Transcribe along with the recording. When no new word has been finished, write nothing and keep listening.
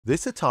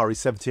This Atari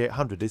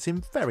 7800 is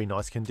in very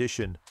nice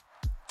condition,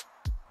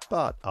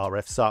 but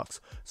RF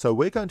sucks, so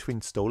we're going to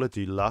install a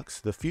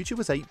deluxe The Future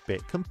Was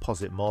 8-bit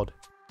composite mod,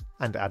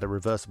 and add a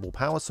reversible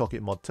power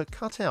socket mod to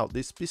cut out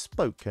this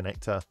bespoke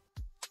connector.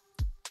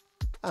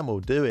 And we'll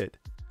do it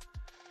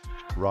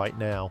right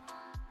now.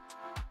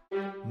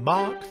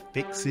 Mark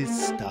fixes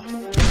stuff.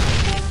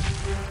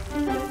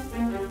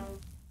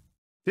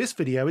 This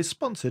video is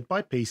sponsored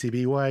by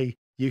PCBWay.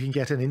 You can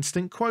get an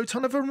instant quote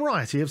on a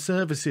variety of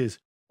services,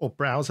 or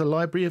browse a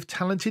library of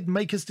talented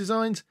makers'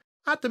 designs,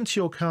 add them to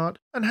your cart,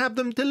 and have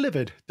them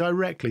delivered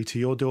directly to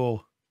your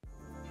door.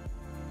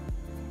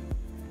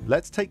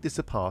 Let's take this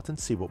apart and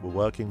see what we're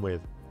working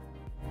with.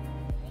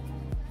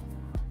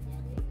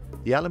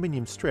 The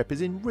aluminium strip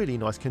is in really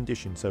nice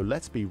condition, so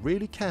let's be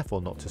really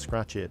careful not to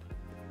scratch it.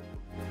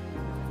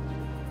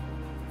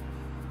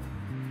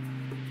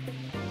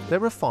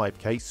 There are 5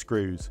 case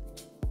screws,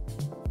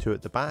 2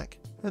 at the back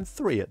and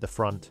 3 at the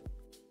front.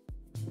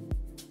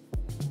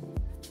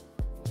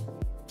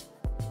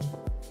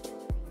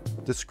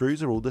 The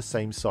screws are all the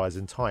same size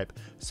and type,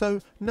 so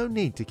no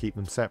need to keep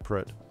them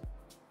separate.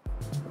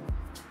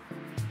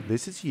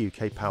 This is a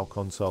UK PAL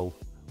console.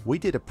 We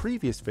did a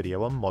previous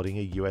video on modding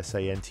a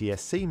USA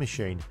NTSC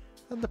machine,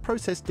 and the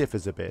process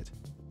differs a bit.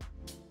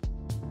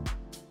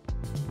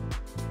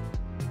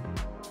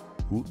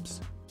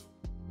 Oops.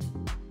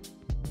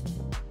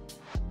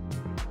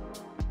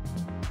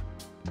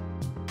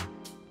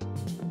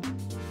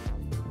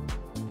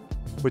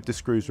 With the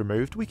screws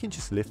removed, we can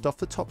just lift off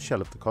the top shell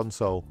of the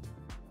console.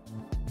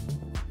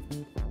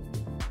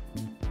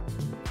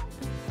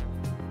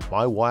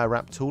 My wire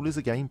wrap tool is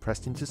again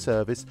pressed into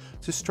service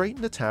to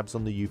straighten the tabs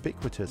on the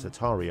ubiquitous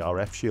Atari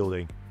RF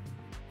shielding.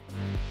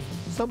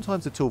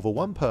 Sometimes a tool for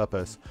one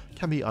purpose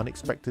can be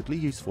unexpectedly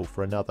useful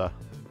for another.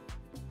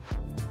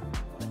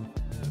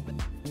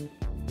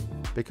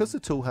 Because the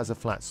tool has a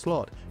flat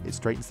slot, it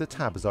straightens the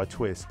tab as I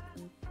twist.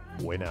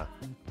 Winner.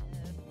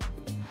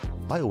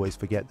 I always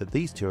forget that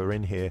these two are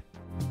in here.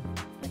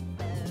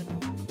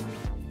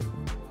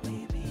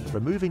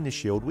 Removing the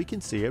shield, we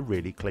can see a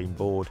really clean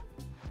board.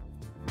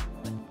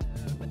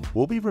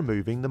 We'll be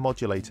removing the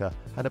modulator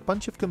and a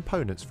bunch of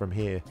components from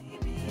here,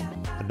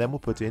 and then we'll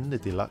put in the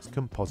deluxe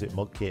composite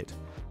mod kit.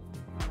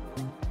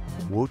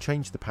 We'll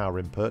change the power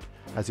input,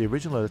 as the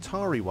original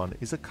Atari one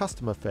is a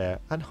custom affair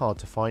and hard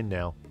to find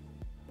now,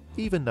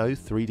 even though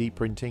 3D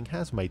printing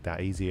has made that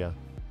easier.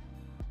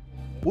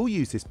 We'll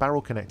use this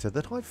barrel connector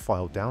that I've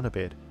filed down a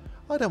bit.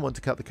 I don't want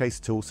to cut the case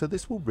at all, so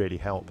this will really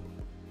help.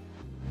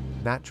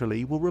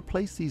 Naturally, we'll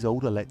replace these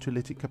old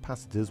electrolytic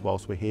capacitors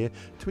whilst we're here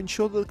to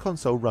ensure that the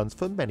console runs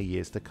for many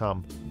years to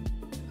come.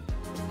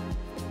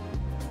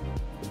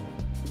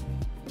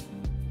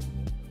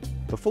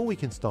 Before we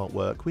can start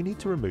work, we need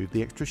to remove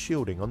the extra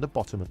shielding on the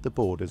bottom of the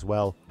board as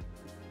well.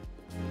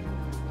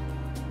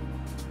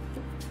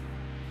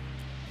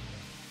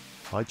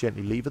 I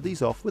gently lever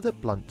these off with a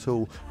blunt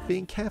tool,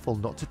 being careful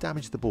not to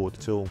damage the board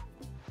at all.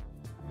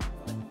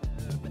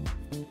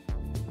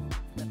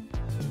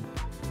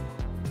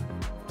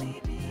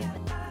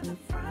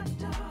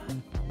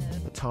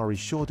 Atari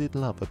sure did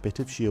love a bit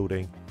of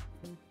shielding.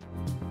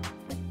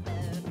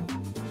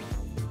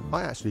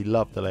 I actually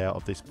love the layout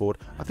of this board.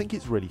 I think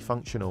it's really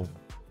functional.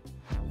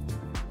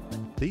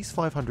 These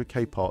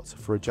 500K pots are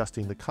for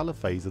adjusting the colour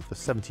phase of the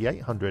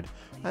 7800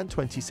 and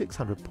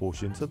 2600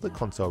 portions of the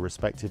console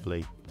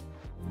respectively.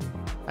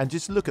 And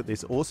just look at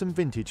this awesome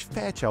vintage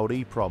Fairchild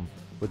EEPROM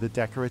with a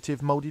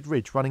decorative moulded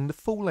ridge running the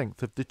full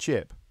length of the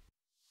chip.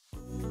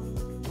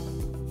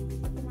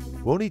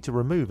 We'll need to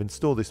remove and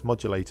store this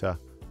modulator.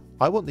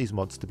 I want these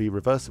mods to be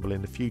reversible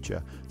in the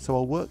future, so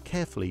I'll work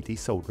carefully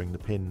desoldering the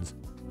pins.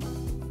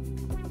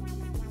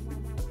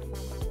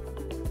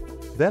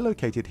 They're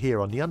located here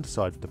on the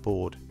underside of the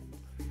board.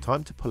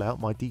 Time to pull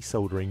out my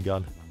desoldering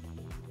gun.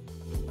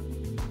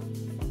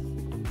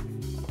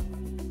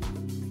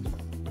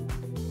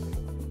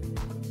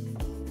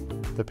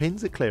 The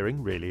pins are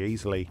clearing really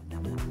easily.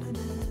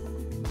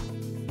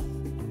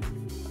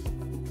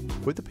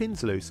 With the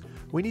pins loose,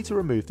 we need to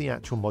remove the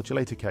actual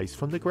modulator case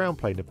from the ground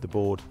plane of the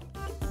board.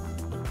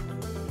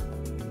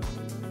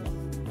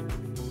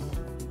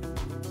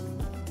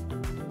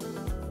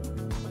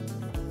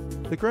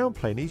 The ground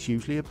plane is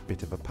usually a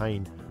bit of a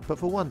pain, but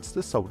for once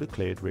the solder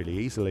cleared really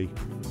easily.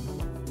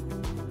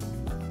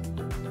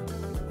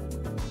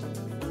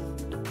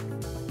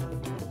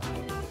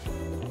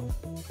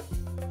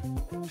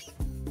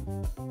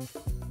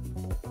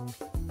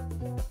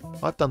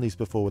 I've done these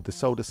before with the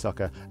solder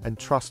sucker, and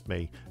trust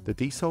me, the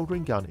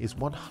desoldering gun is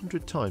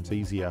 100 times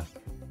easier.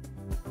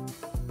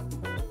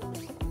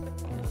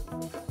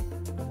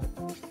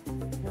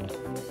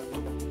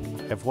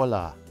 Et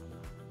voila!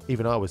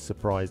 Even I was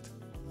surprised.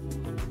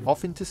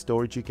 Off into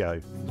storage you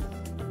go.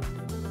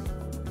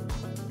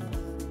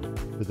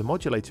 With the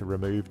modulator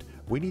removed,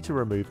 we need to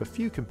remove a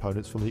few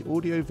components from the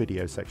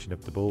audio-video section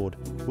of the board.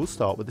 We'll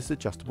start with this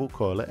adjustable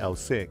coil at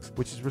L6,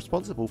 which is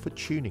responsible for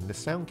tuning the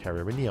sound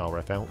carrier in the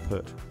RF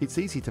output. It's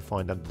easy to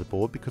find under the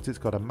board because it's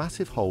got a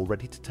massive hole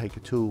ready to take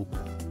a tool.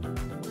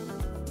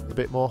 A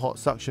bit more hot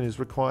suction is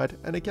required,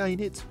 and again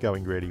it's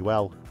going really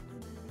well.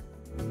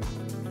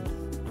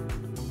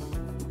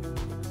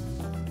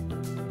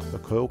 The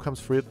coil comes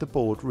free of the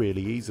board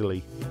really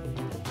easily.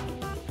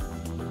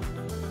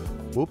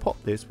 We'll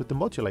pop this with the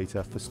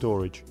modulator for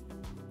storage.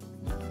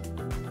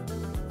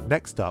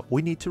 Next up,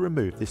 we need to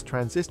remove this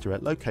transistor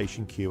at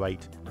location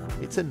Q8.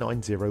 It's a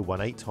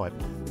 9018 type,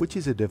 which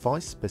is a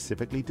device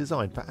specifically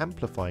designed for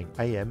amplifying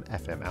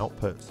AM/FM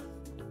outputs.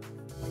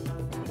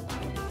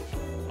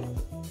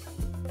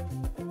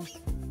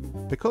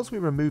 Because we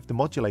removed the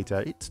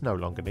modulator, it's no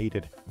longer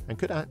needed, and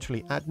could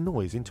actually add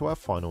noise into our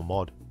final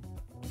mod.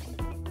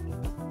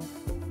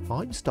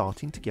 I'm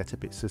starting to get a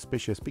bit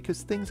suspicious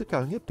because things are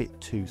going a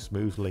bit too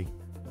smoothly.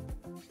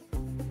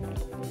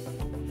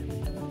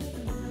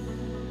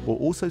 We'll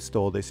also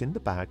store this in the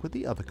bag with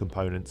the other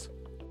components.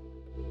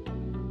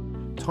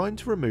 Time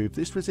to remove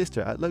this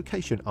resistor at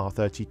location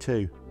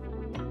R32.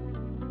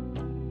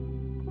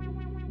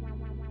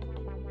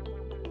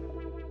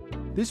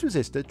 This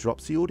resistor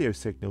drops the audio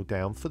signal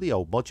down for the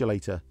old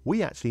modulator.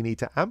 We actually need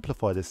to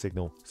amplify the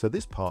signal, so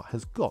this part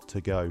has got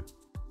to go.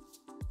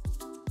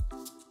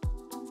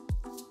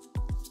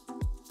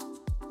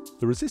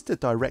 The resistor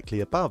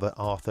directly above at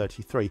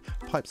R33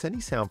 pipes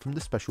any sound from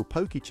the special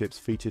pokey chips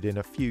featured in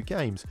a few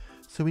games,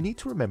 so we need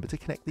to remember to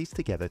connect these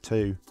together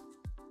too.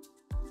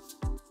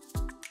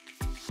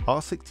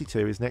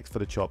 R62 is next for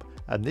the chop,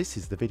 and this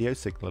is the video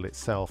signal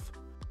itself.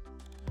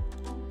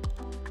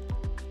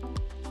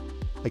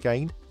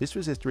 Again, this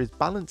resistor is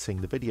balancing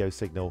the video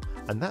signal,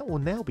 and that will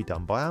now be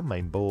done by our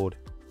main board.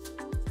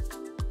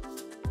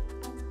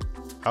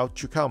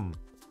 Out you come!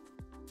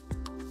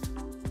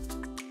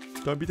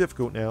 Don't be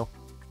difficult now.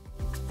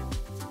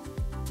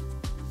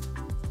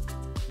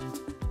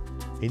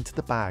 Into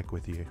the bag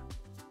with you.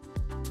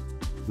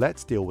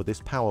 Let's deal with this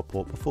power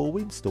port before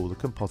we install the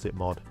composite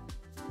mod.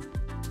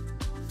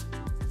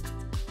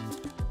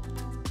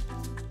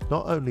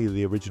 Not only are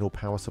the original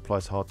power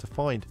supplies hard to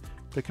find,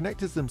 the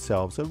connectors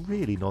themselves are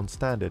really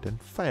non-standard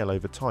and fail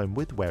over time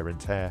with wear and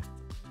tear.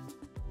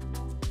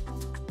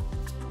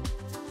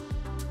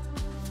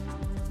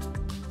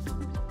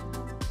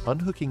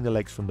 Unhooking the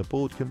legs from the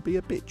board can be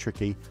a bit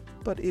tricky,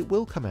 but it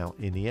will come out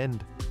in the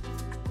end.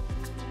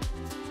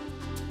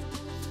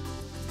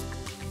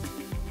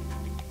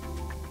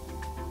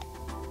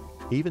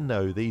 Even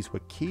though these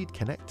were keyed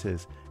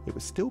connectors, it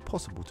was still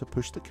possible to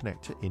push the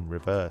connector in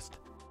reversed.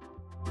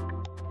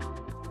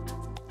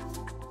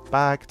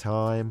 Bag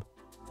time!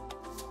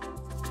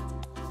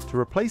 To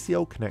replace the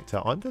old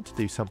connector, I'm going to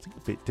do something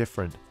a bit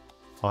different.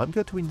 I'm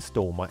going to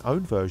install my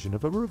own version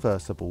of a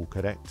reversible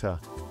connector.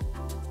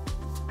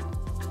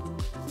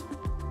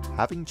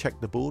 Having checked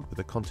the board with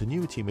a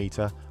continuity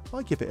meter,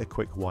 I give it a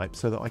quick wipe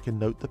so that I can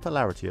note the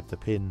polarity of the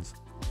pins.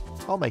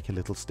 I'll make a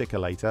little sticker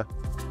later.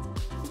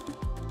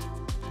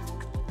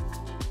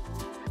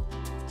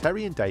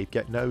 Terry and Dave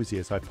get nosy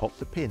as I pop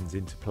the pins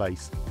into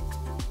place.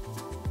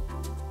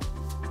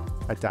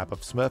 A dab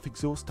of Smurf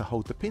exhaust to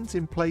hold the pins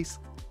in place.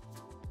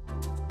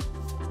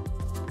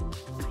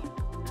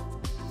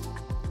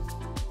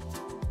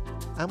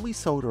 And we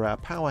solder our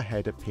power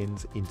header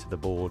pins into the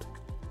board.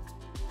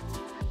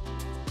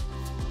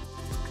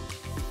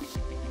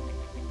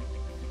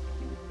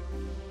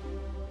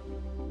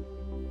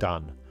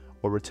 Done.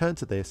 We'll return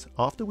to this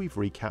after we've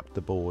recapped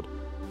the board.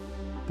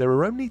 There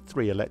are only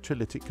 3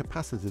 electrolytic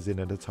capacitors in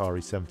an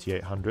Atari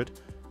 7800,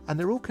 and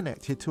they're all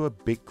connected to a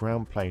big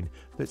ground plane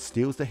that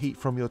steals the heat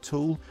from your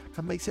tool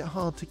and makes it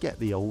hard to get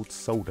the old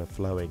solder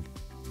flowing.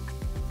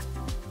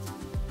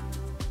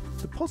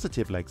 The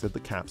positive legs of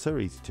the caps are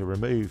easy to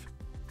remove,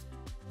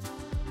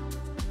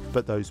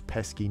 but those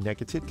pesky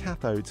negative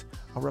cathodes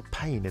are a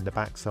pain in the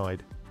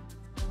backside.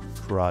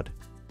 Crud.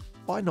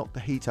 I knocked the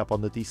heat up on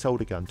the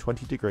desolder gun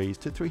 20 degrees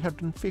to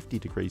 350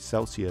 degrees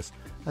Celsius,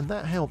 and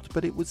that helped,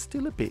 but it was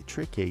still a bit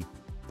tricky.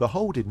 The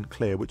hole didn't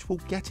clear, which will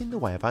get in the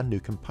way of our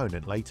new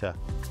component later.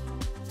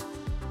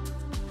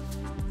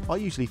 I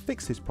usually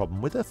fix this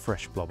problem with a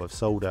fresh blob of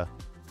solder.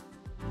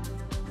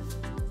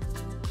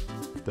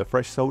 The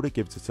fresh solder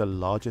gives us a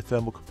larger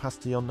thermal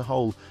capacity on the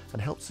hole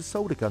and helps the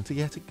solder gun to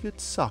get a good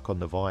suck on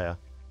the wire.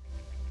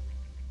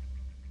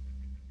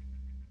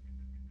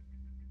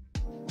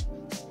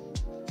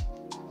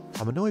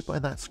 I'm annoyed by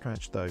that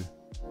scratch though.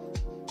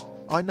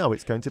 I know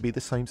it's going to be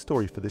the same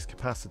story for this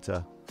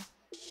capacitor,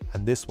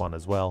 and this one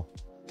as well.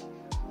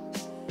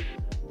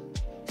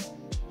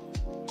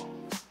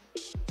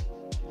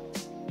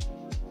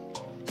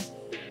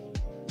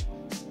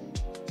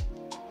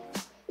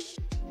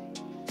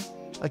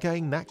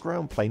 Again, that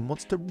ground plane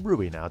wants to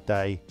ruin our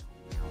day.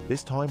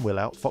 This time we'll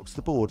outfox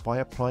the board by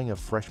applying a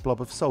fresh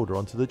blob of solder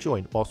onto the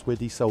joint whilst we're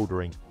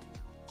desoldering.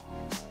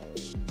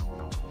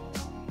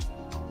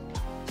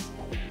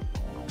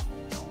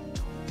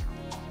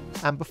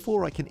 And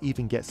before I can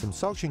even get some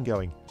suction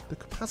going, the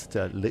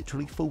capacitor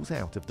literally falls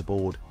out of the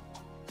board.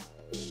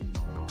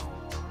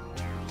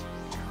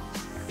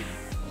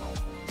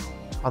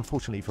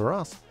 Unfortunately for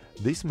us,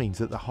 this means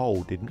that the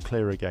hole didn't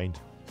clear again.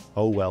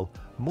 Oh well,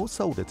 more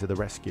solder to the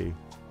rescue.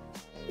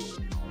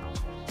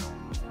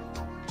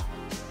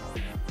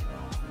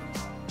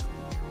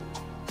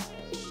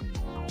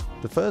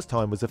 The first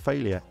time was a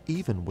failure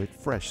even with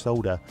fresh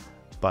solder,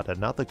 but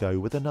another go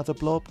with another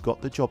blob got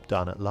the job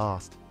done at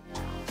last.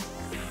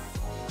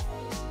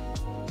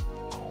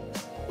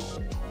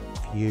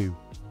 Phew.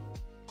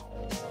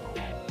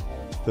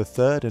 The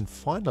third and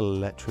final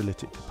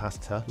electrolytic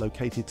capacitor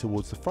located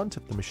towards the front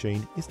of the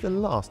machine is the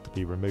last to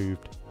be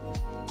removed.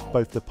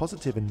 Both the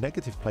positive and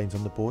negative planes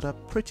on the board are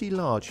pretty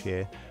large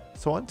here,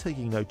 so I'm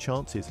taking no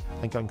chances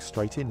and going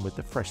straight in with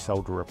the fresh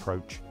solder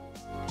approach.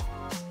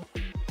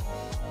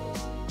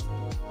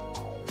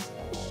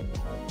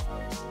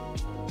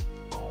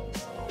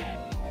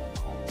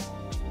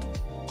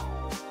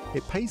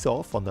 It pays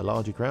off on the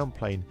larger ground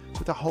plane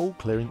with a hole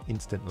clearing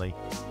instantly.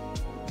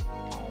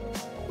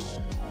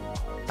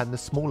 And the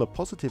smaller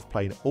positive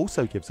plane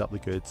also gives up the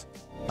goods,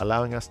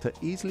 allowing us to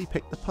easily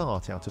pick the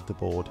part out of the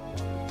board.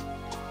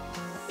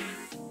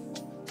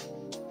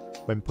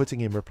 When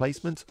putting in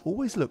replacements,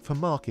 always look for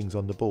markings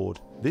on the board.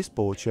 This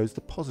board shows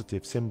the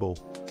positive symbol.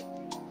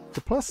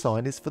 The plus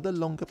sign is for the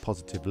longer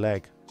positive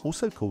leg,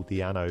 also called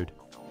the anode.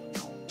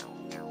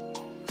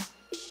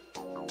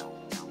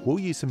 We'll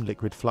use some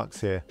liquid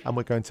flux here, and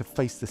we're going to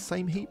face the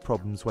same heat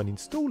problems when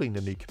installing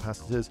the new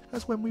capacitors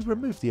as when we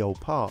remove the old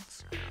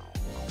parts.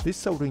 This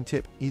soldering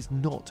tip is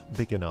not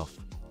big enough.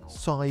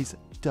 Size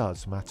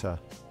does matter.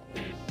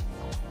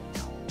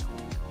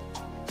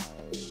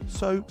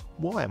 So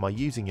why am I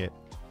using it?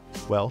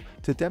 Well,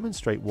 to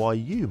demonstrate why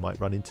you might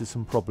run into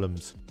some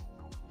problems.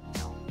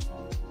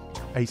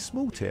 A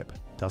small tip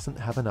doesn't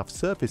have enough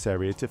surface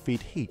area to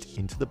feed heat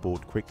into the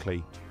board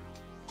quickly.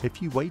 If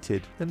you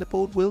waited, then the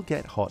board will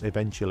get hot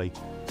eventually,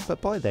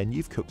 but by then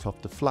you've cooked off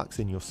the flux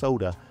in your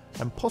solder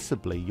and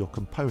possibly your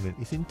component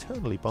is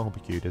internally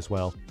barbecued as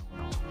well.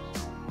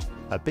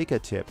 A bigger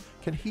tip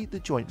can heat the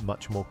joint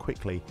much more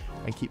quickly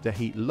and keep the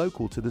heat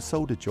local to the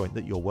solder joint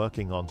that you're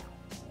working on.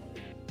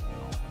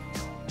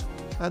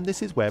 And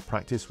this is where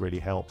practice really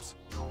helps.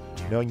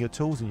 Knowing your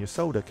tools and your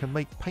solder can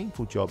make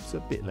painful jobs a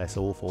bit less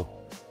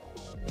awful.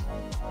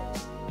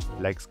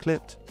 Legs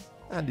clipped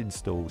and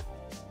installed.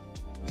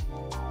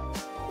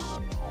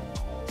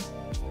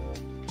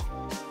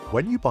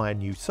 When you buy a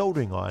new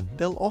soldering iron,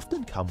 they'll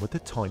often come with a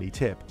tiny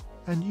tip,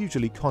 and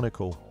usually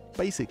conical,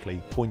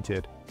 basically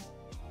pointed.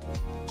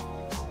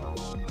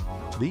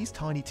 These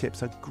tiny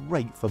tips are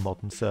great for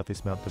modern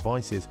surface mount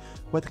devices,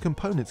 where the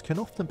components can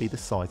often be the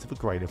size of a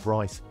grain of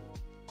rice.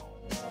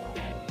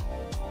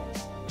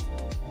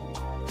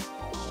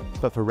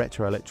 But for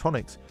retro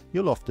electronics,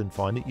 you'll often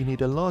find that you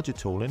need a larger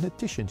tool in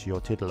addition to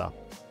your tiddler.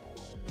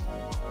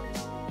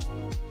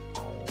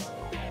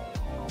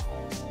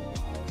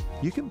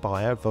 You can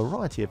buy a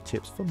variety of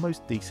tips for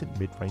most decent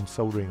mid-range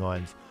soldering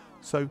irons,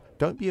 so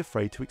don't be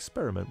afraid to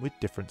experiment with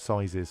different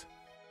sizes.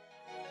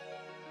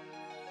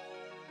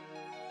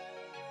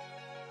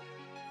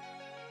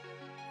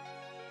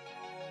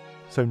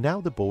 So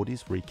now the board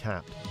is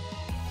recapped.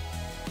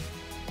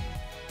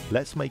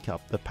 Let's make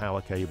up the power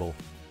cable.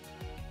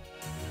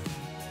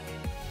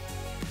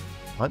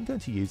 I'm going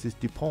to use this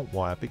DuPont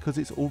wire because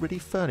it's already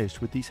furnished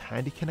with these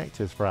handy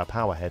connectors for our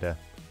power header.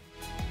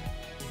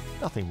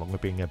 Nothing wrong with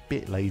being a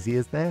bit lazy,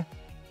 is there?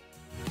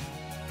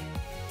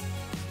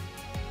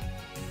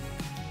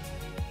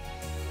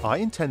 I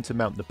intend to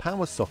mount the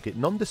power socket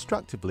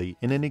non-destructively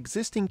in an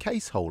existing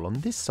case hole on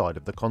this side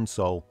of the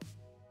console.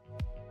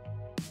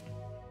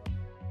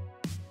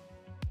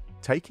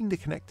 Taking the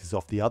connectors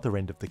off the other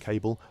end of the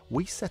cable,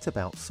 we set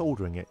about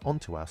soldering it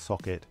onto our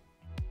socket.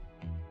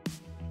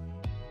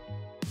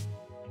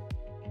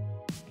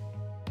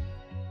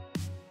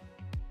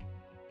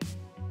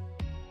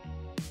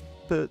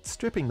 But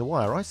stripping the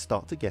wire, I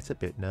start to get a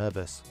bit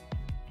nervous.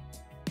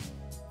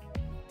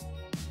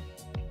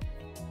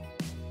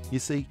 You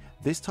see,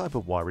 this type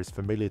of wire is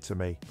familiar to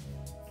me.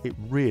 It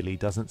really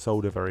doesn't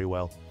solder very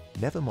well,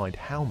 never mind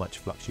how much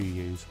flux you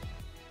use.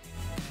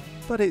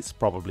 But it's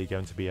probably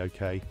going to be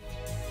okay.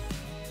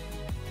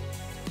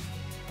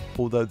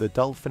 Although the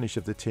dull finish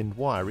of the tinned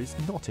wire is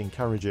not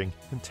encouraging,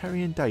 and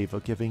Terry and Dave are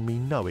giving me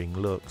knowing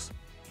looks.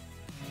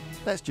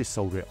 Let's just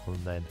solder it on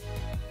then.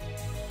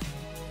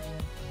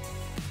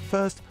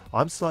 First,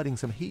 I'm sliding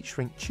some heat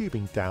shrink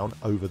tubing down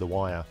over the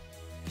wire.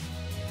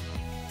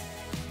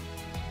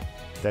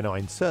 Then I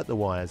insert the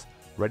wires,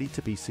 ready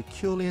to be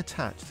securely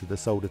attached to the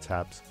solder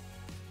tabs.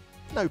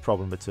 No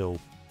problem at all.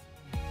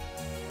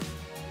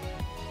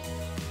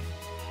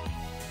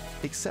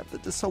 Except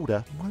that the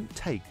solder won't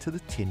take to the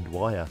tinned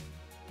wire.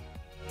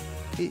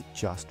 It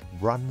just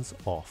runs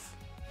off.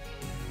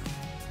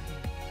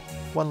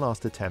 One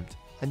last attempt,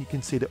 and you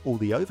can see that all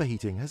the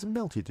overheating has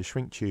melted the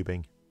shrink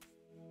tubing.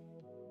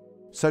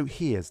 So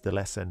here's the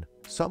lesson.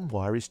 Some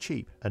wire is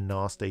cheap and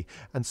nasty,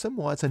 and some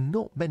wires are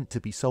not meant to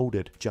be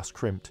soldered, just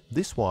crimped.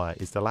 This wire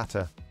is the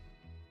latter.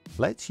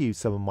 Let's use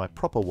some of my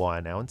proper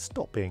wire now and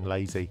stop being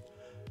lazy.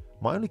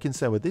 My only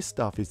concern with this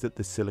stuff is that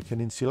the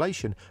silicone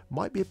insulation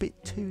might be a bit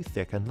too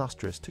thick and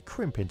lustrous to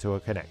crimp into a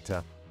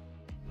connector.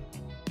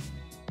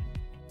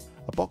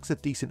 A box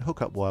of decent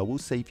hookup wire will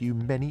save you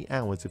many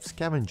hours of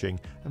scavenging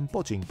and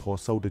bodging poor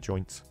solder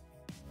joints.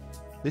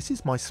 This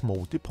is my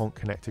small DuPont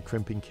connector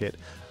crimping kit.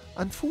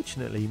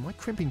 Unfortunately, my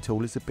crimping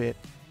tool is a bit,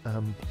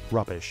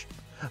 rubbish,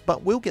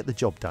 but we'll get the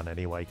job done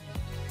anyway.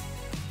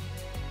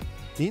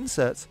 The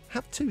inserts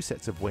have two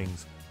sets of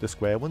wings. The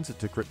square ones are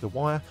to grip the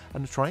wire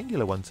and the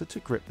triangular ones are to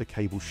grip the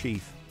cable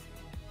sheath.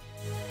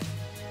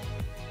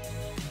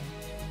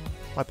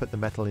 I put the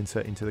metal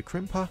insert into the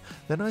crimper,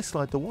 then I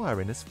slide the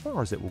wire in as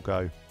far as it will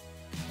go.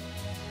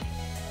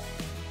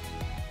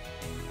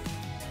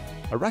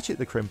 I ratchet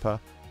the crimper,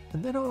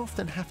 and then I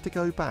often have to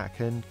go back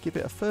and give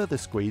it a further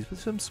squeeze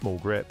with some small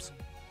grips.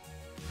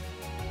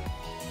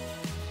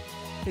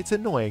 It's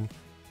annoying,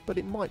 but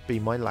it might be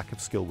my lack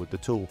of skill with the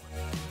tool.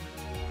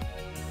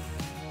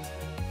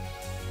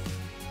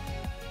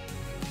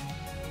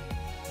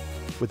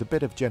 With a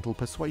bit of gentle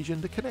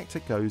persuasion, the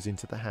connector goes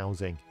into the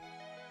housing.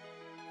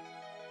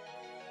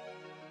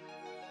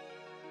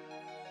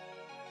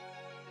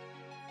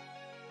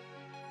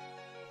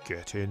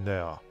 Get in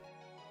there.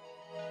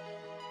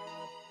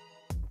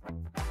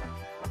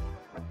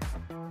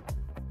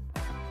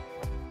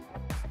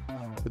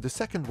 With the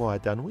second wire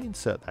done, we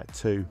insert that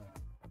too.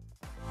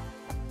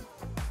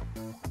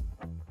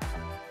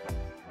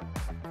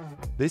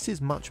 This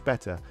is much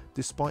better,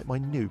 despite my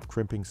noob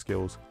crimping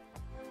skills.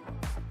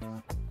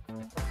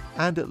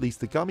 And at least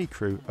the gummy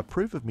crew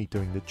approve of me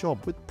doing the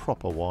job with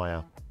proper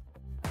wire.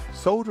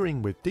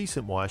 Soldering with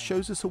decent wire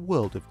shows us a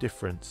world of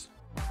difference.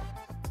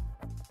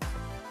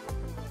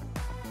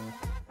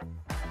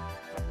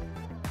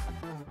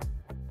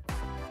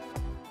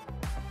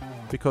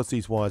 Because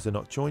these wires are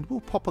not joined,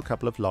 we'll pop a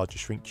couple of larger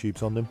shrink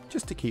tubes on them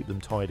just to keep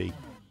them tidy.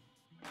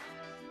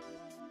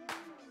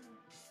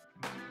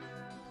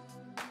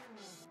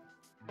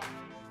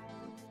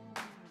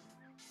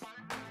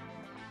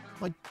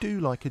 I do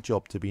like a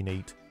job to be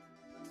neat.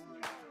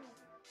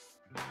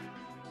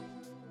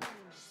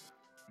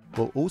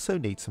 We'll also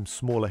need some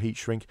smaller heat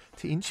shrink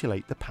to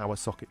insulate the power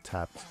socket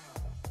tabs.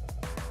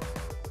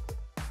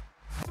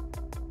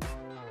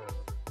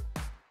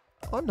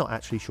 I'm not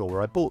actually sure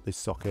where I bought this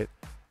socket.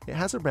 It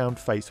has a round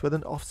face with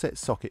an offset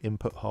socket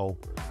input hole.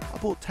 I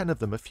bought 10 of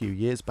them a few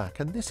years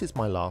back and this is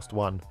my last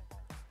one.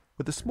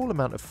 With a small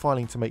amount of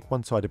filing to make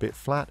one side a bit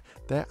flat,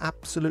 they're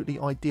absolutely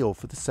ideal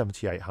for the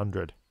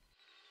 7800.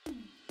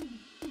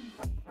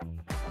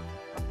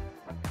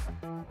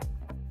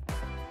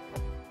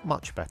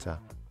 Much better.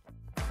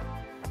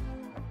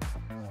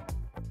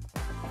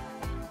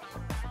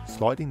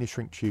 Sliding the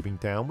shrink tubing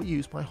down, we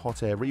use my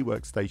hot air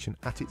rework station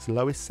at its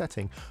lowest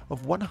setting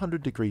of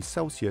 100 degrees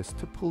Celsius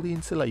to pull the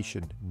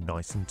insulation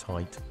nice and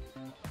tight.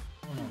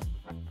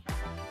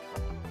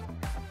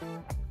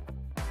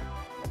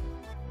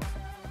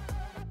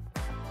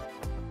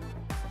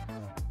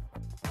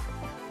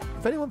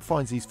 If anyone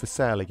finds these for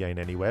sale again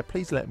anywhere,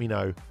 please let me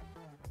know.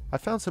 I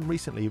found some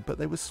recently, but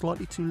they were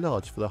slightly too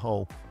large for the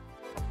hole.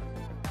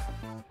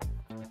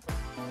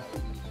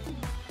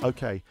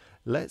 Okay,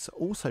 let's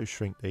also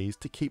shrink these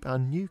to keep our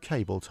new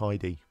cable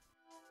tidy.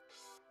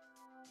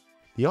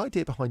 The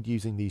idea behind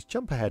using these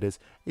jumper headers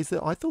is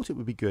that I thought it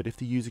would be good if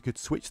the user could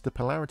switch the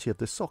polarity of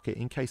the socket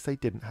in case they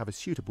didn't have a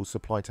suitable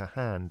supply to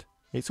hand.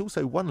 It's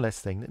also one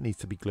less thing that needs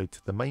to be glued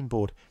to the main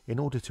board in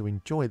order to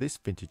enjoy this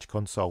vintage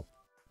console.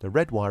 The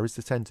red wire is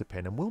the centre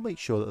pin and we'll make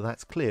sure that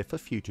that's clear for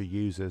future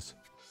users.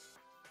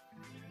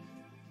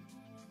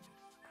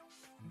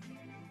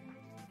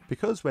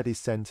 Because red is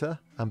centre,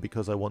 and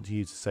because I want to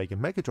use a Sega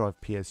Mega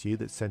Drive PSU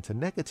that's centre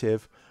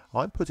negative,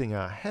 I'm putting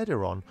our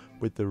header on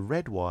with the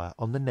red wire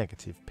on the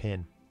negative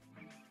pin.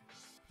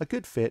 A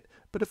good fit,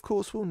 but of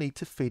course we'll need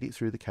to feed it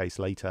through the case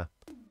later.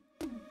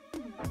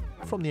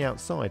 From the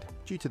outside,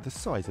 due to the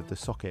size of the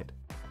socket.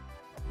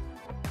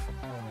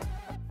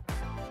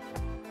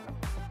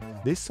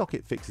 This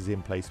socket fixes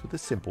in place with a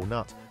simple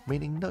nut,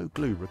 meaning no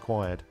glue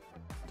required.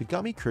 The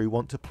Gummy crew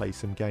want to play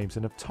some games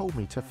and have told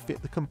me to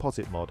fit the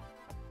composite mod.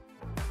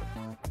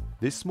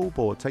 This small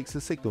board takes the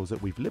signals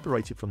that we've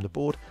liberated from the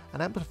board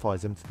and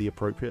amplifies them to the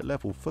appropriate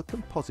level for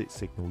composite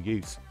signal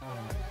use.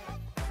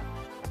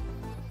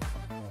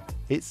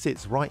 It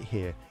sits right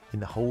here in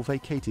the hole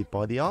vacated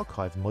by the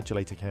archive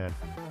modulator can.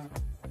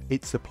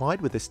 It's supplied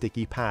with a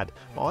sticky pad,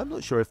 but I'm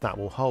not sure if that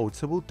will hold,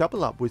 so we'll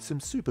double up with some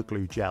super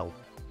glue gel.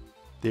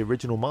 The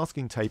original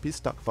masking tape is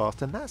stuck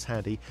fast and that's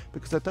handy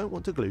because I don't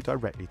want to glue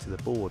directly to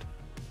the board.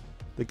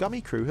 The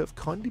Gummy crew have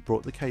kindly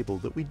brought the cable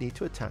that we need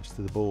to attach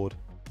to the board.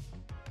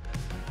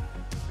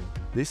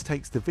 This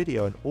takes the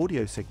video and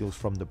audio signals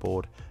from the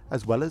board,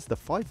 as well as the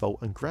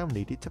 5V and ground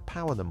needed to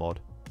power the mod.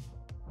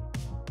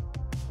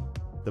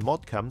 The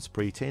mod comes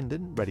pre-tinned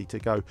and ready to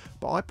go,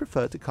 but I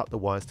prefer to cut the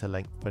wires to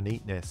length for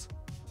neatness.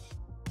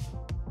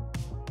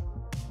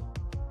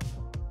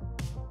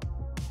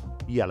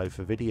 Yellow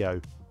for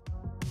video.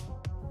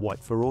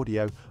 White for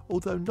audio,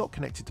 although not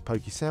connected to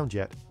Pokey Sound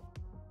yet.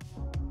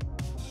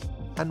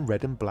 And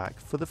red and black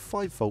for the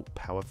 5V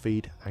power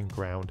feed and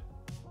ground.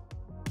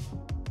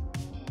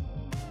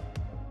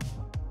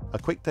 A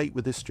quick date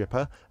with the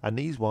stripper and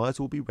these wires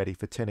will be ready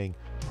for tinning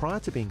prior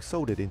to being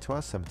soldered into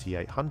our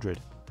 7800.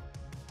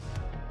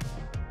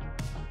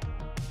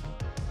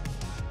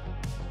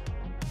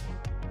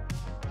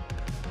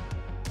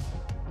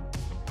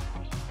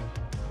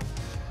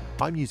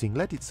 I'm using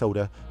leaded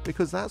solder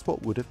because that's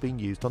what would have been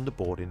used on the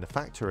board in the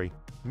factory.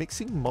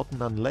 Mixing modern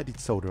unleaded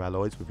solder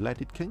alloys with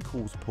leaded can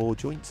cause poor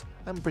joints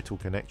and brittle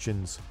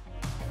connections.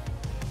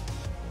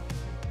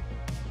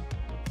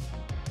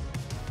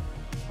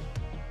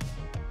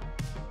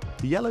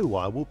 The yellow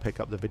wire will pick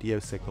up the video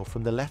signal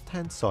from the left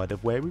hand side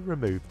of where we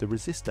removed the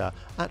resistor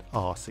at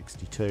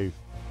R62.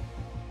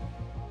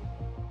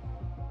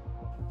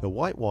 The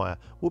white wire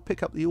will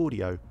pick up the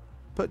audio,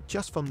 but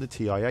just from the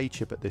TIA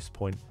chip at this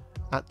point,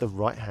 at the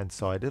right hand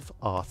side of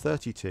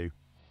R32.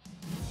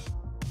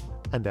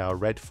 And our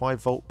red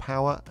 5V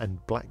power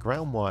and black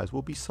ground wires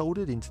will be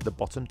soldered into the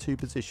bottom two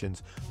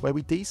positions where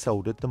we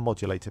desoldered the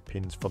modulator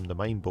pins from the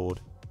main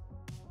board.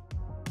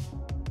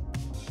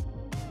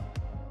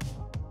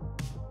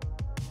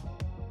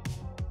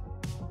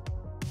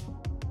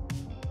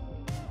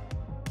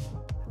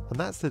 And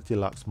that's the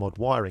deluxe mod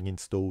wiring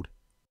installed.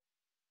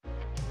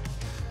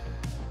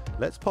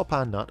 Let's pop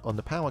our nut on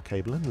the power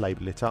cable and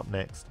label it up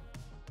next.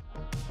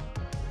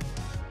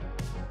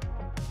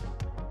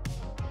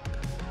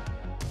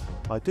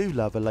 I do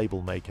love a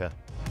label maker.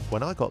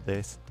 When I got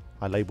this,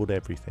 I labelled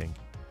everything.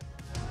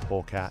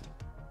 Poor cat.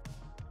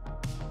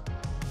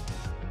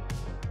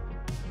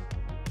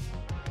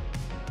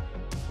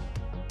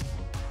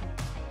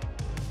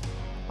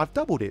 I've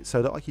doubled it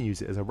so that I can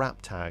use it as a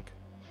wrap tag.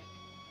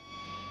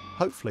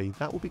 Hopefully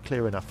that will be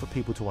clear enough for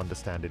people to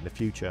understand in the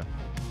future.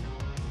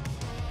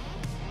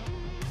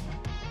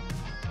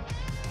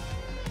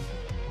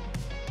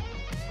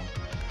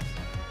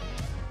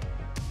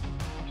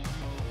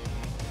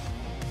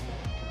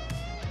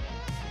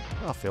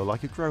 I feel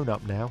like a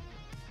grown-up now.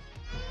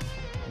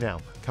 Now,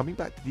 coming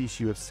back to the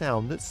issue of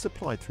sound that's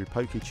supplied through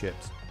poker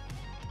chips.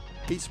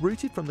 It's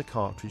routed from the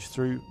cartridge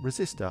through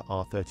resistor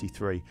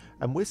R33,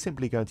 and we're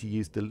simply going to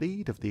use the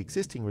lead of the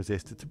existing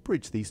resistor to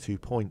bridge these 2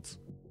 points.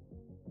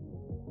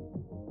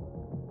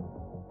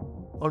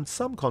 On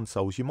some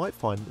consoles you might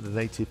find that the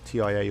native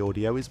TIA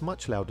audio is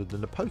much louder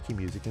than the pokey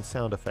music and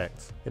sound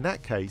effects. In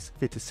that case,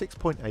 fit a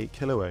 6.8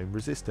 kΩ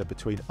resistor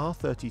between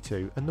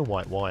R32 and the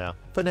white wire.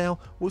 For now,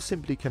 we'll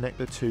simply connect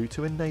the two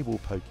to enable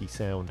pokey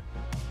sound.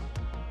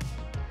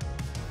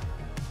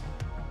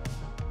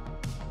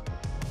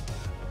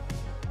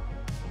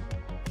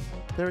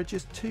 There are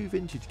just 2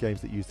 vintage games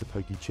that use the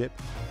pokey chip,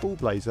 Ball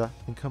Blazer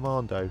and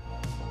Commando.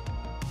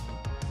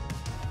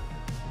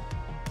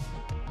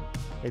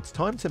 It's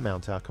time to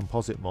mount our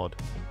composite mod.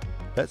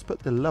 Let's put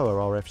the lower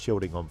RF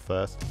shielding on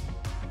first.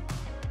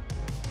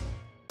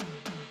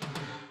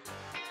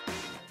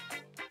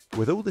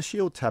 With all the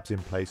shield tabs in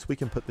place, we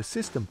can put the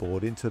system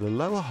board into the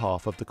lower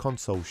half of the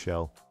console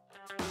shell.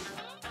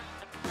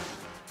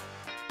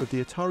 With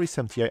the Atari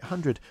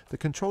 7800, the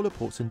controller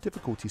ports and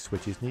difficulty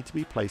switches need to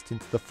be placed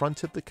into the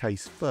front of the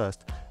case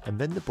first, and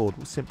then the board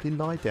will simply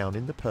lie down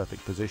in the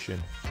perfect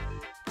position.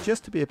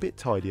 Just to be a bit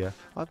tidier,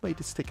 I've made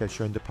a sticker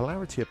showing the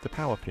polarity of the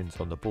power pins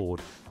on the board.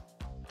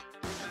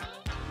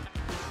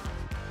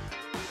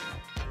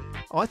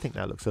 I think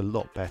that looks a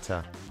lot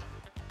better.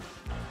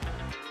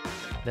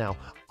 Now,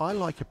 I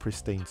like a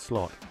pristine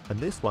slot, and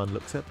this one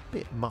looks a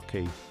bit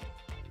mucky.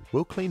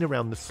 We'll clean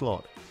around the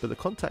slot, but the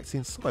contacts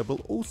inside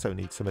will also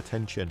need some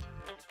attention.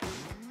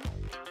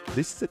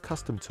 This is a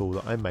custom tool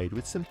that I made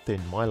with some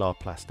thin mylar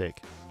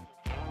plastic.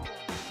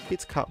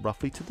 It's cut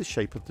roughly to the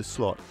shape of the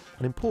slot,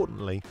 and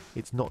importantly,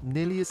 it's not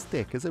nearly as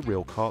thick as a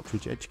real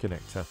cartridge edge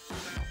connector.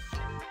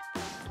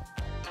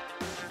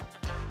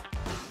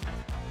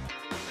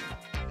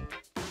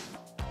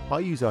 I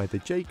use either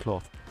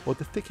J-cloth or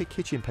the thicker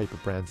kitchen paper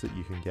brands that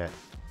you can get.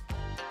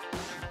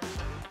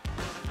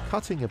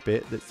 Cutting a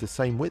bit that's the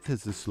same width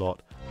as the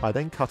slot, I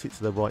then cut it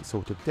to the right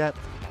sort of depth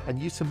and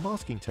use some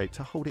masking tape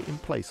to hold it in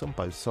place on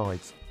both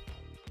sides.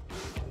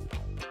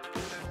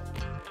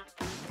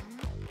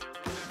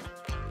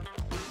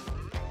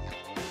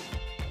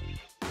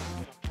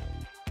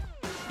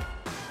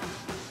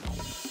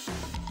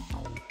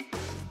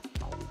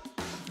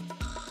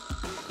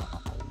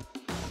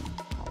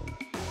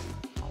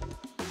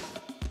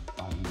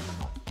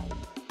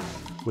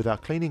 With our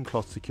cleaning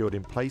cloth secured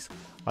in place,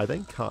 I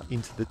then cut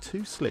into the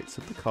 2 slits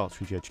of the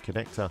cartridge edge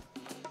connector.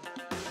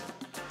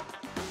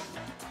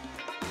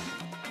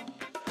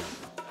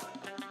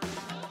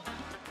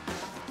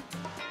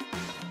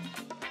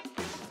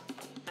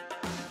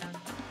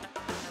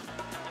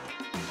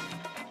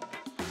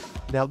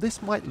 Now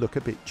this might look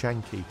a bit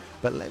janky,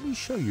 but let me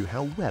show you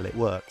how well it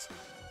works.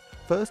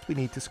 First we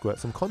need to squirt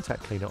some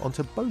contact cleaner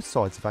onto both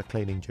sides of our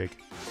cleaning jig.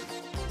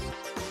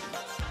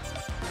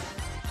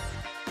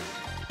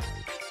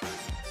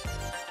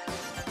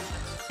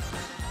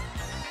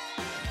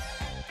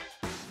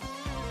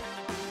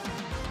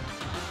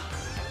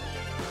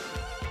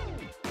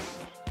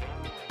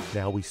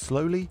 Now we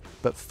slowly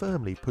but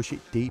firmly push it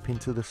deep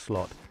into the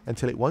slot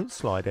until it won't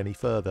slide any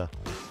further.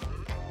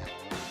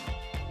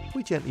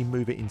 We gently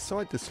move it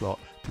inside the slot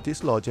to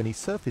dislodge any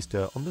surface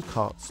dirt on the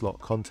cart slot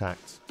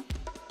contacts.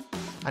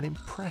 An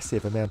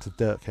impressive amount of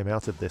dirt came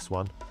out of this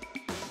one.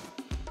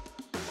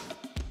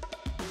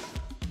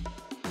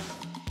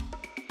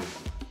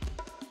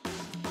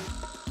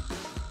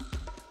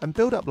 and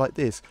build up like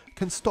this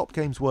can stop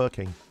games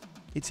working.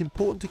 It's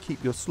important to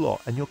keep your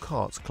slot and your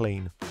carts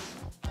clean.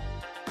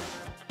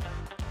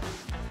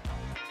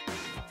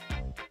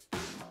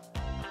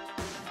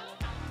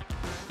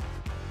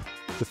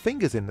 The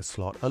fingers in the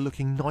slot are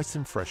looking nice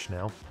and fresh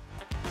now.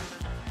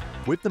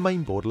 With the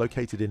main board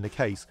located in the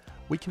case,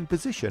 we can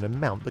position and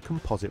mount the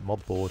composite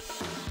mod board.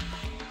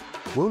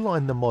 We'll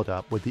line the mod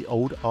up with the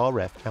old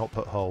RF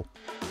output hole.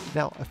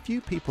 Now, a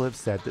few people have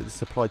said that the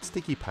supplied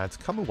sticky pads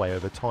come away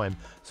over time,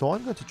 so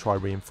I'm going to try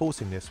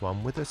reinforcing this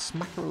one with a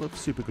smackerel of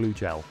super glue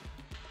gel.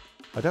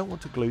 I don't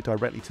want to glue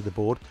directly to the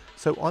board,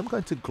 so I'm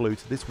going to glue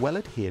to this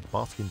well-adhered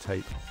masking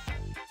tape.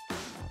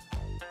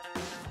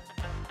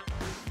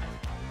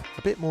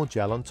 A bit more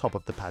gel on top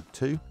of the pad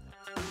too.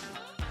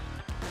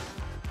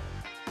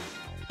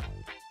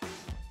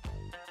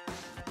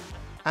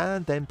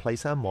 And then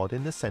place our mod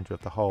in the centre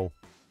of the hole.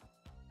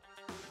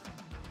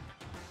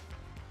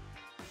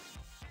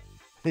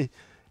 It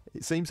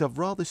seems I've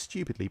rather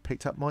stupidly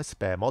picked up my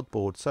spare mod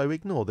board, so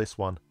ignore this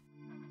one.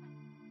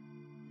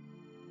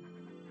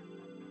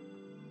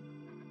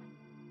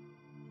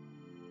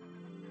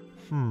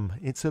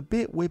 It's a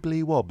bit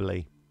wibbly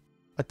wobbly.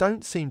 I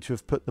don't seem to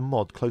have put the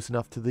mod close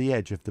enough to the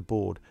edge of the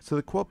board, so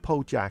the quad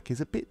pole jack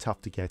is a bit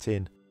tough to get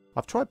in.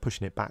 I've tried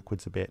pushing it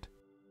backwards a bit.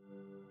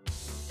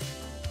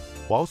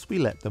 Whilst we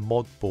let the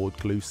mod board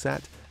glue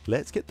set,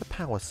 let's get the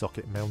power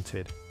socket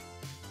mounted.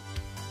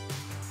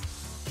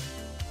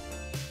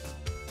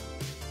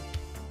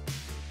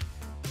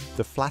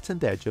 The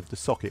flattened edge of the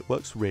socket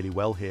works really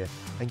well here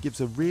and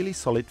gives a really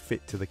solid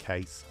fit to the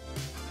case.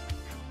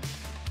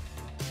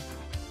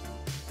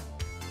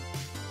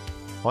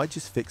 I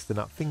just fixed the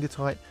nut finger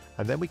tight,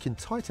 and then we can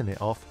tighten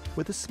it off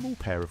with a small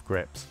pair of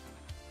grips.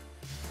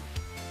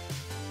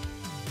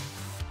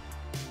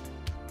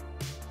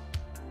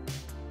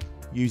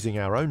 Using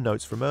our own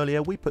notes from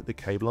earlier, we put the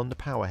cable on the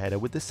power header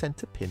with the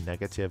centre pin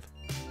negative.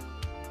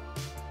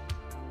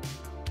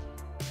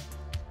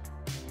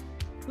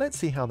 Let's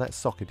see how that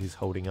socket is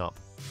holding up.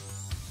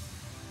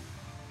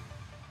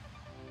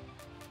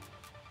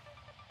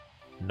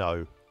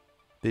 No,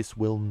 this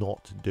will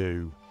not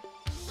do.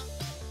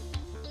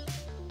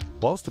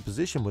 Whilst the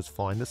position was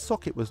fine, the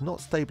socket was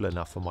not stable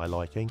enough for my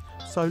liking,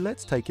 so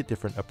let's take a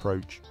different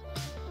approach.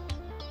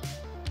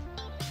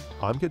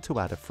 I'm going to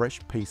add a fresh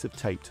piece of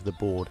tape to the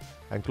board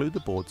and glue the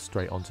board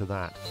straight onto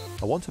that.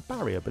 I want a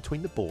barrier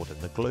between the board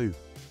and the glue.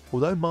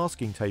 Although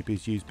masking tape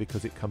is used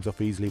because it comes off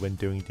easily when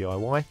doing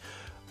DIY,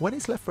 when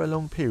it's left for a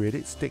long period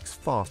it sticks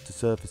fast to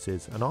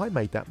surfaces, and I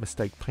made that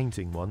mistake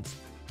painting once.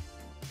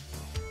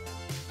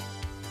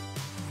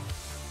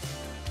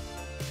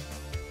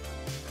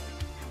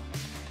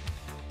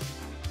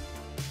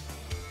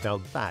 Now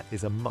that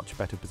is a much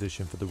better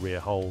position for the rear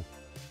hole.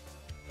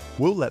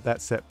 We'll let that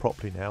set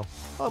properly now.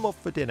 I'm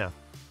off for dinner.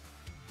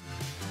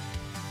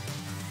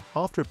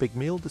 After a big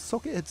meal, the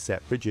socket had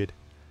set rigid.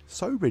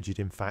 So rigid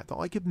in fact that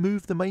I could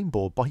move the main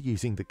board by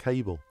using the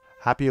cable.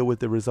 Happier with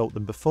the result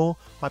than before,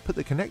 I put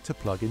the connector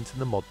plug into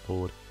the mod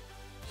board.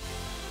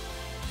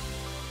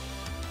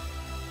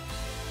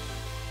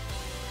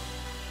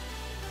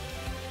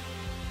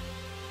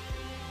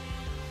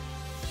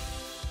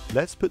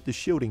 Let's put the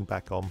shielding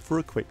back on for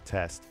a quick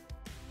test.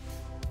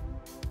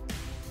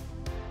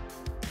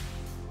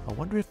 I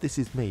wonder if this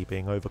is me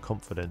being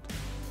overconfident.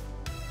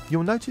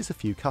 You'll notice a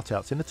few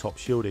cutouts in the top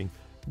shielding.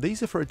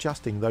 These are for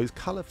adjusting those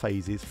colour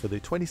phases for the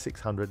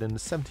 2600 and the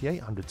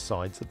 7800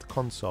 sides of the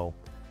console.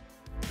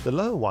 The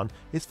lower one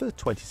is for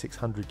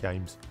 2600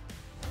 games.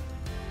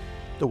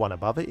 The one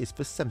above it is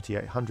for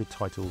 7800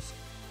 titles.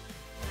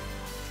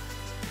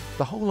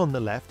 The hole on the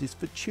left is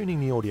for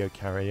tuning the audio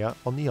carrier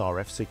on the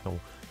RF signal,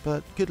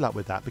 but good luck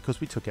with that because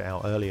we took it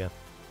out earlier.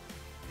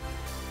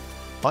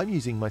 I'm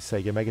using my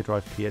Sega Mega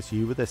Drive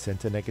PSU with a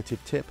centre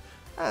negative tip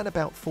and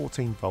about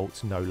 14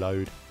 volts no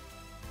load.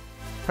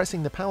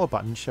 Pressing the power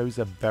button shows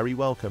a very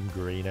welcome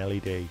green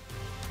LED.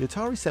 The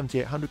Atari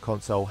 7800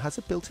 console has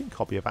a built-in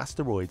copy of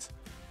Asteroids,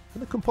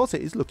 and the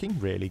composite is looking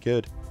really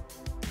good.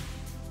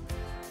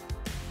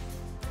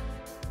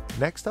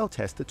 Next I'll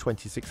test the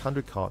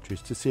 2600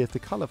 cartridge to see if the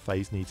colour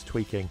phase needs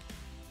tweaking.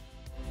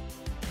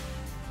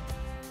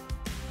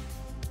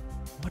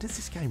 Why does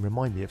this game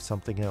remind me of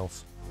something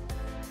else?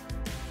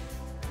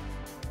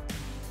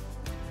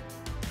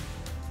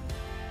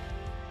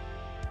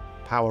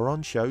 Power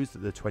on shows that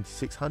the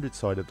 2600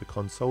 side of the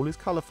console is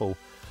colourful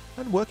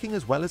and working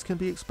as well as can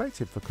be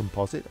expected for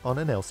composite on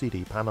an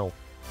LCD panel.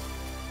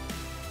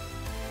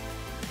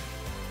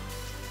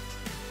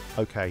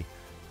 Okay,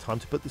 time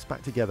to put this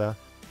back together,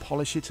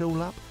 polish it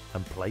all up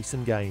and play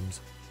some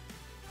games.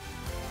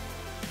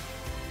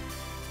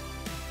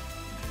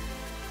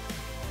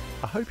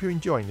 I hope you're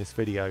enjoying this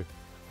video.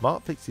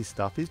 Mark Fix's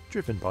stuff is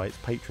driven by its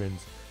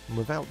patrons, and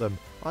without them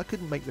I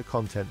couldn't make the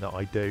content that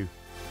I do.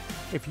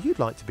 If you'd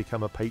like to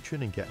become a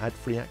patron and get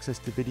ad-free access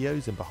to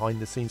videos and behind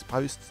the scenes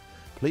posts,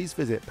 please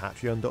visit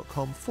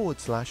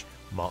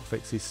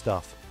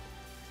patreon.com/MarkFixesStuff.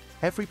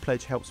 Every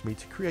pledge helps me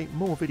to create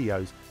more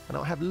videos, and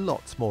I'll have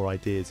lots more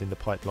ideas in the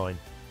pipeline.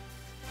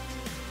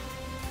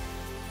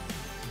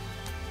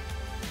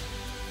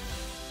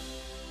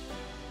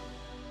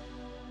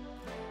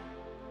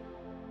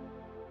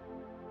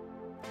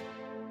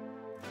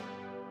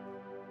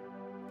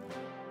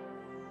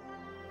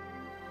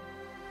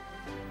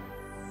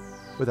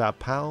 With our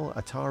PAL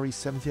Atari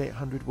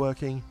 7800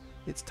 working,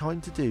 it's time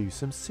to do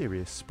some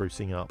serious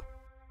sprucing up.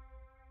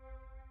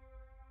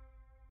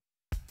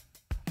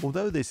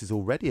 Although this is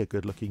already a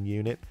good looking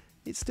unit,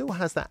 it still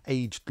has that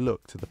aged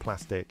look to the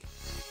plastic.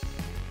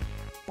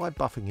 By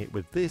buffing it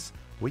with this,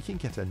 we can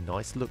get a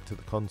nice look to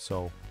the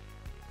console.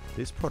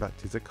 This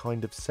product is a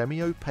kind of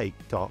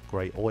semi-opaque dark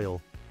grey oil.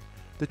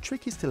 The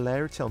trick is to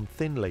layer it on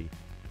thinly.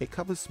 It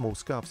covers small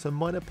scuffs and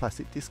minor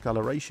plastic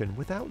discoloration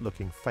without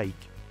looking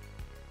fake.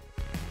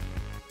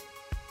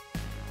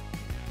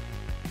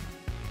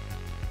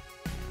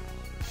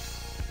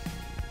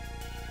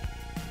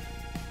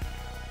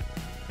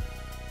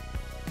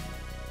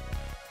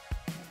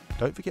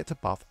 Don't forget to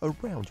buff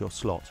around your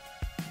slot.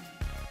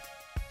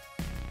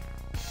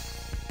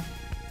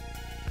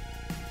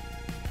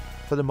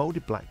 For the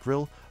moulded black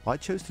grille, I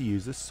chose to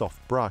use a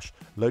soft brush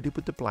loaded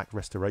with the black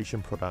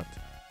restoration product.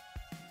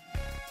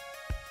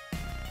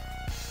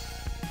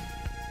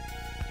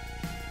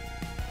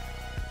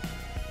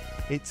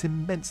 It's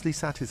immensely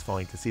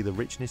satisfying to see the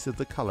richness of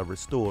the colour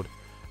restored,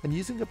 and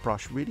using a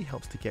brush really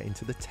helps to get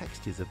into the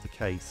textures of the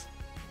case.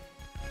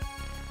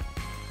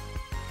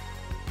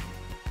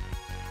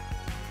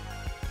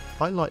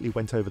 I lightly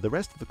went over the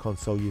rest of the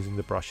console using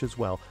the brush as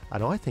well,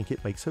 and I think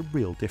it makes a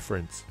real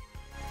difference.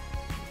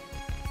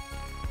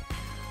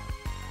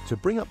 To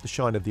bring up the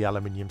shine of the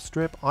aluminium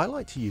strip, I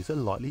like to use a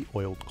lightly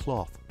oiled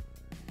cloth.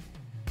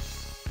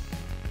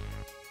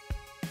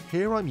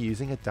 Here I'm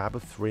using a dab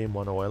of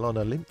 3-in-1 oil on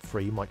a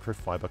lint-free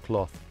microfiber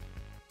cloth.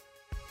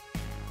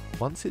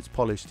 Once it's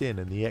polished in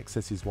and the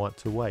excess is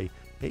wiped away,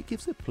 it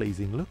gives a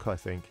pleasing look, I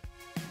think.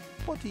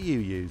 What do you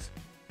use?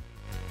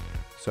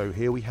 So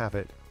here we have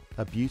it.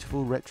 A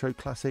beautiful retro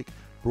classic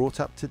brought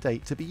up to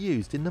date to be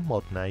used in the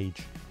modern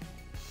age.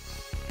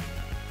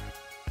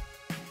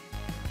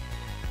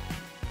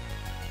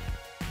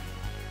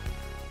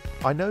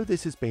 I know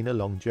this has been a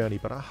long journey,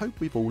 but I hope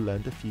we've all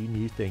learned a few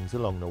new things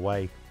along the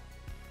way.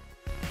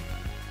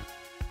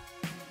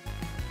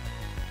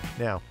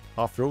 Now,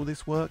 after all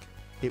this work,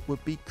 it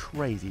would be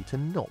crazy to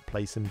not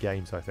play some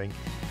games, I think.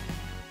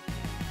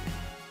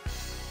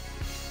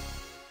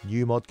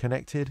 New mod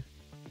connected.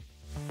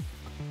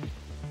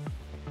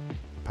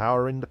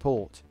 Power in the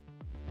port.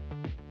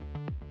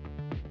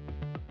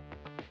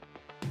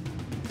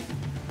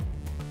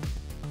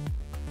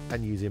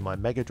 And using my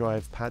Mega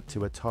Drive pad to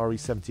Atari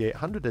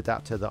 7800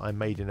 adapter that I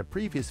made in a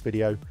previous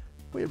video,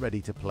 we're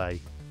ready to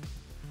play.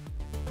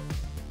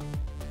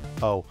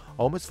 Oh,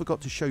 I almost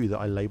forgot to show you that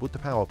I labelled the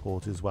power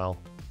port as well.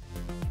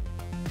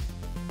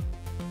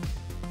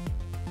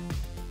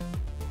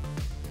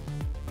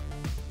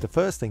 The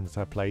first thing that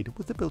I played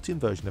was the built-in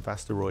version of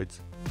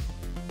Asteroids.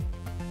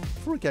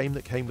 For a game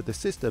that came with the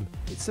system,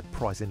 it's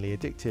surprisingly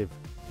addictive,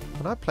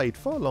 and I played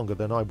far longer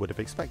than I would have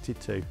expected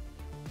to.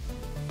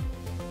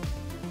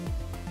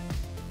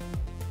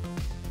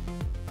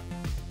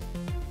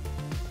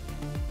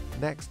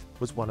 Next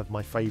was one of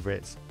my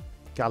favourites,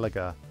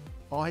 Galaga.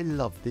 I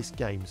love this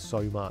game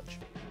so much.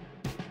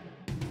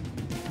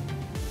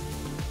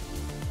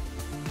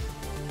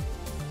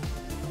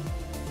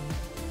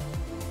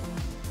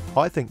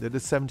 I think that the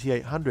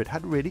 7800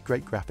 had really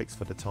great graphics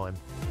for the time.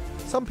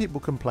 Some people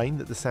complained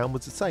that the sound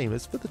was the same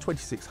as for the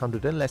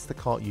 2600 unless the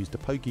cart used a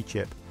Pokey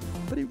chip,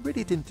 but it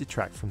really didn't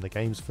detract from the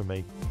games for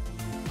me.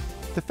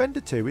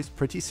 Defender 2 is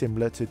pretty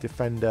similar to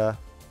Defender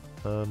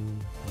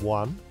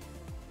 1,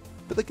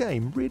 but the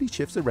game really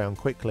shifts around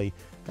quickly,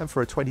 and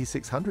for a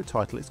 2600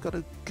 title it's got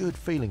a good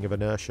feeling of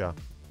inertia.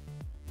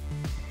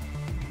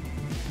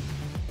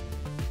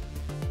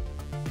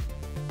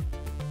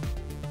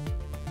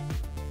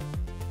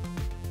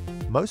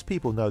 Most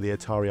people know the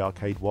Atari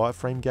arcade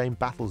wireframe game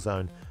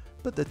Battlezone,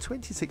 but the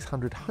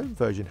 2600 home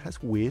version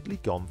has weirdly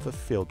gone for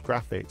field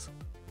graphics.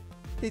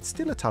 It's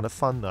still a ton of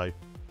fun though.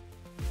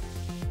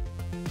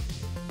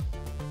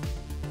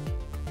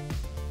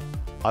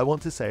 I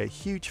want to say a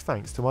huge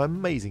thanks to my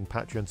amazing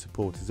Patreon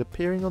supporters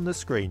appearing on the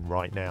screen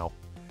right now.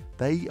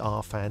 They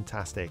are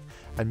fantastic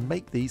and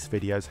make these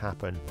videos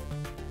happen.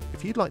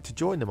 If you'd like to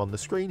join them on the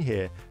screen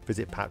here,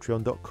 visit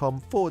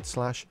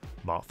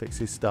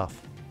patreon.com/MarkFixesStuff.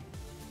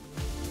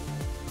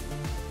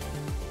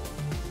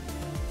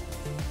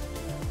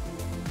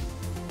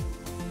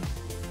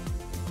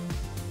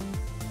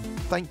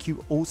 Thank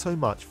you all so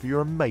much for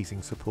your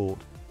amazing support.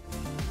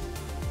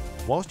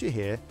 Whilst you're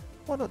here,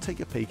 why not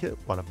take a peek at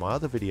one of my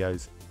other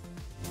videos?